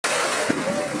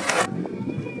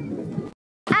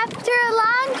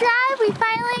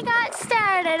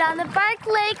ride on the Bark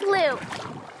Lake Loop.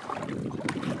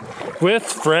 With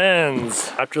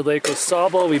friends. After Lac Aux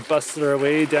Sables, we busted our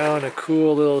way down a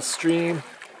cool little stream.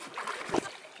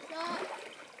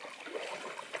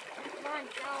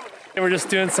 And we're just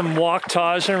doing some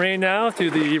walk-taging right now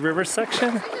through the river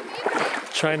section.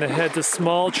 Trying to head to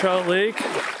small Trout Lake.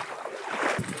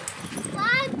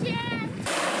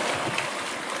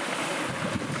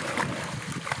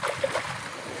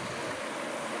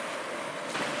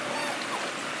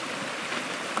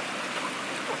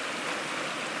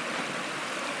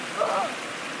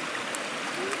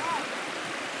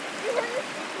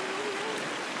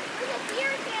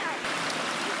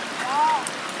 Wow.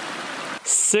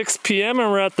 6 p.m.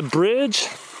 and we're at the bridge.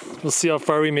 We'll see how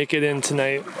far we make it in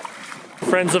tonight.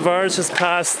 Friends of ours just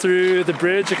passed through the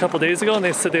bridge a couple days ago and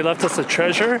they said they left us a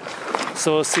treasure.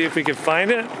 So we'll see if we can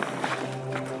find it.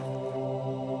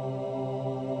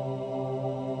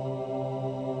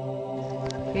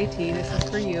 Hey T, this is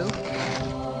for you.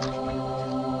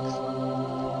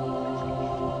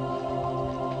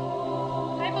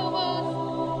 Hi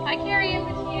Boo-Boos. Hi Carrie and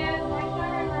Matthias. Hi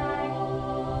Sarah.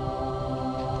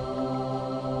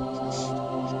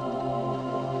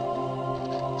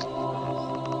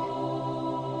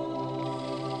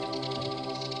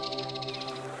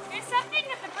 There's something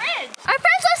at the bridge. Our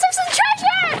friends left us some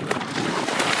treasure!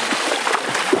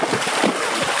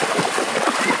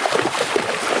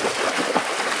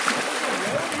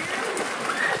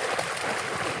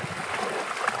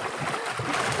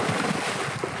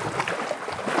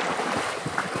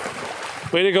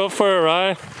 Way to go for it,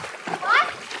 Ryan. What?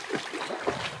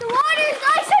 The water's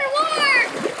nice and warm!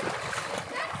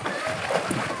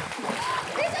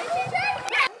 There's a treasure!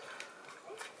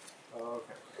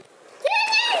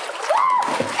 Candy!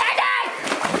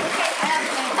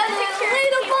 Candy! A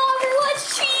little ball for lunch,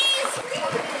 cheese!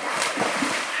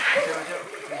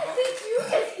 Did you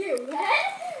just get wet?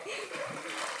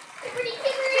 Pretty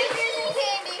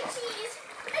candy, cheese,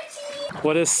 a cheese.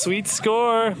 What a sweet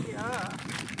score.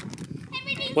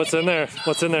 What's in there?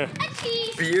 What's in there?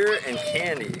 Beer and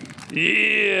candy.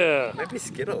 Yeah! Maybe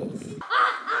Skittles.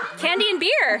 Candy and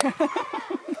beer.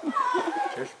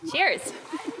 Cheers.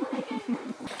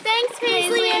 Thanks,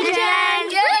 Paisley and Jen.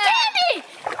 Give me candy!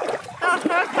 I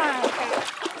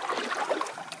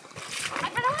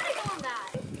kind of want to go on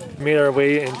that. Made our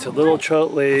way into Little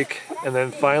Trout Lake and then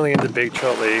finally into Big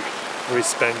Trout Lake where we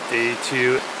spent day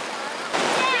 2.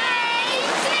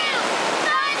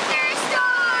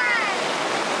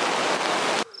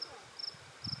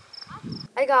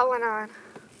 I got one on.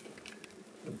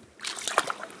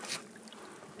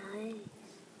 Nice.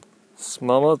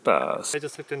 Smallmouth bass. I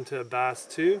just hooked into a bass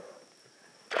too.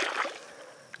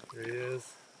 There he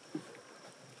is.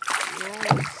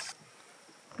 Nice.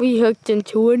 We hooked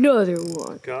into another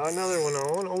one. Got another one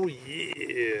on. Oh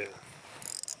yeah.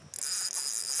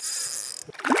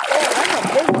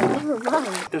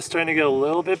 Oh, They're starting to get a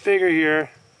little bit bigger here.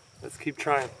 Let's keep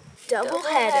trying.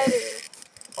 Double-headed.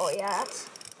 Oh yeah, that's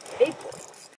big one.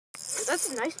 That's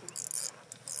a nice one.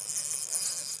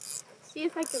 See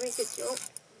if I can make it jump.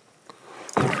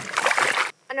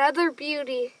 Another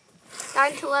beauty.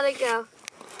 Time to let it go.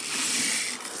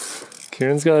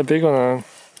 Kieran's got a big one on.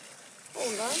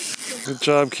 Oh, nice. Good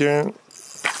job, Kieran.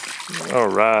 All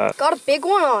right. Got a big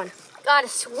one on. Got a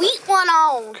sweet one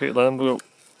on. Okay, let him go.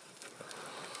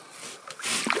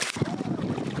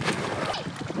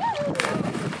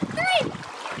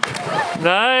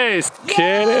 Nice! Yay!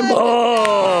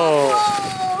 Cannonball!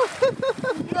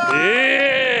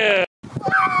 Yeah!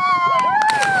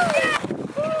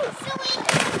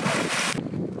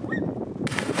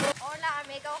 Hola,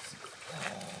 amigos.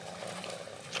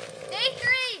 Day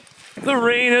 3. The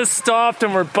rain has stopped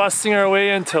and we're busting our way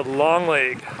into Long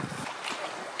Lake.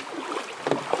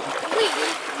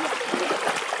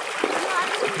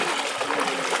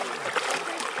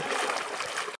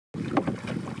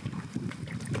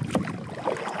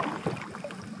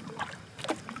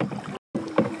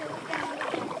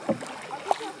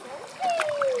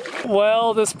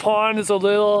 Well, this pond is a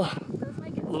little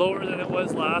lower than it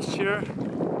was last year.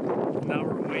 Now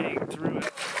we're wading through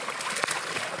it.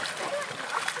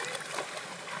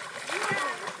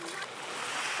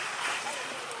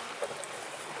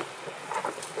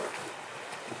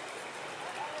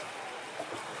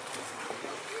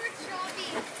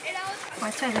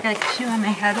 Watch out, I got a shoe on my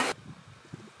head.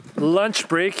 Lunch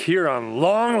break here on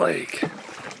Long Lake.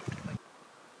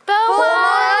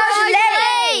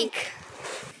 Lake.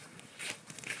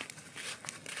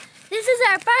 This is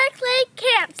our Bark Lake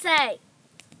campsite.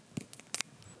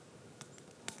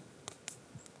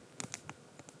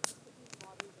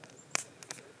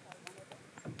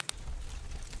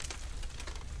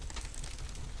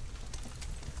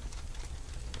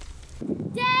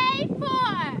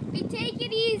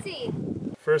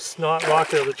 First not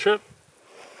rocket of the trip.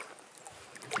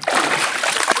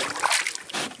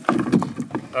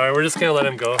 Alright, we're just gonna let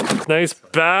him go. Nice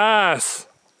bass!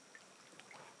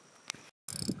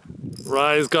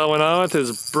 Rye's got one on with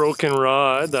his broken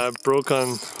rod that broke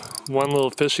on one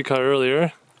little fish he caught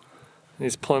earlier.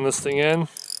 He's pulling this thing in.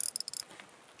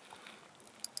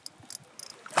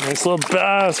 Nice little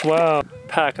bass, wow.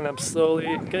 Packing up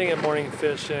slowly, getting a morning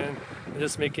fish in, and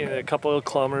just making it a couple of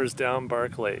kilometers down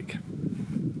Bark Lake.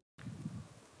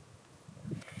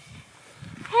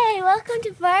 Hey, welcome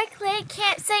to Bark Lake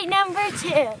campsite number 2.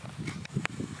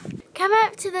 Come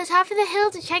up to the top of the hill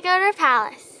to check out our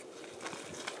palace.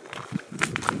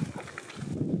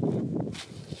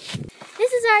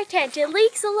 This is our tent. It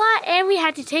leaks a lot and we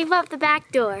had to tape up the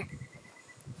back door.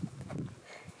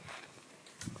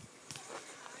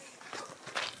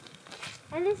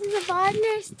 And this is a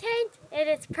Bodner's tent and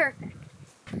it's perfect.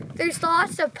 There's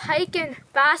lots of pike and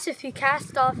bass if you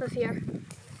cast off of here.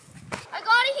 I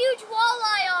got a huge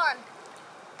walleye on.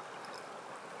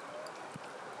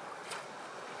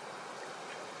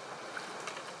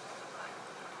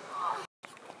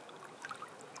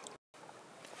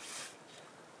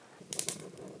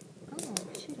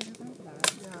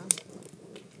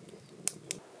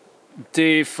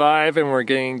 Day 5 and we're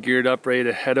getting geared up ready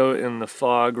to head out in the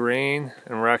fog rain,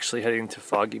 and we're actually heading to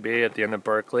Foggy Bay at the end of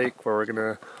Bark Lake where we're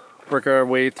gonna work our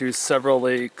way through several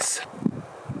lakes.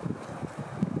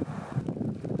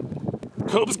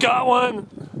 Cope's got one!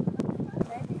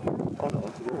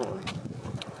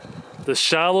 The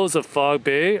shallows of Fog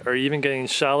Bay are even getting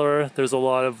shallower. There's a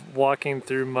lot of walking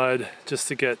through mud just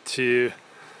to get to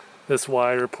this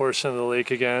wider portion of the lake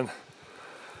again.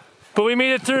 But we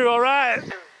made it through, alright!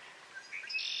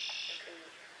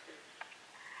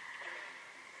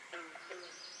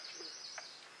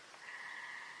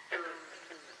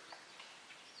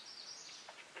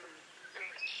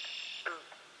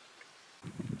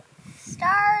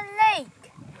 Star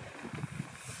Lake.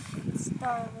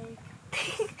 Star Lake.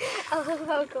 I love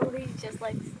how Cody's just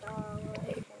like Star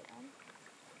Lake.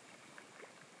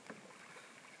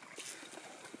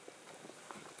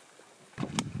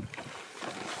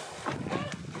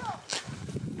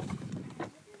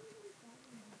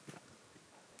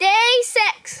 Day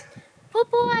 6.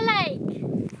 Potpourri Lake.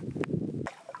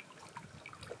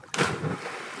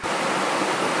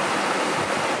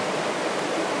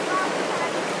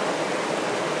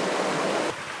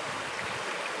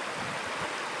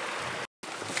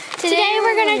 Today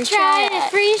we're going to try a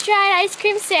freeze-dried ice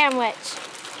cream sandwich.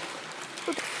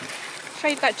 So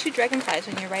you've got 2 dragonflies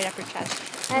on your right upper chest.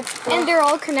 And they're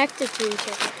all connected to each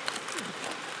other.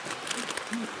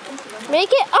 Make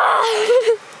it...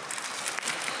 Oh!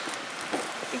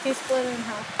 You can split it in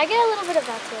half. I get a little bit of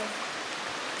that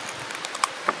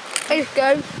too. It's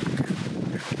good.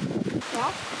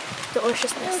 Yeah?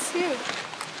 Deliciousness. That's huge.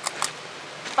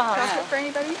 Chocolate for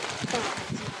anybody?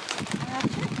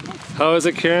 How is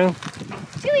it, Kieran?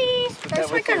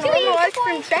 That's like a normal ice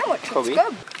cream sandwich. It's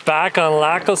good. Back on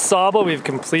Lac Aux Sables, we've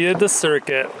completed the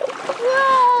circuit.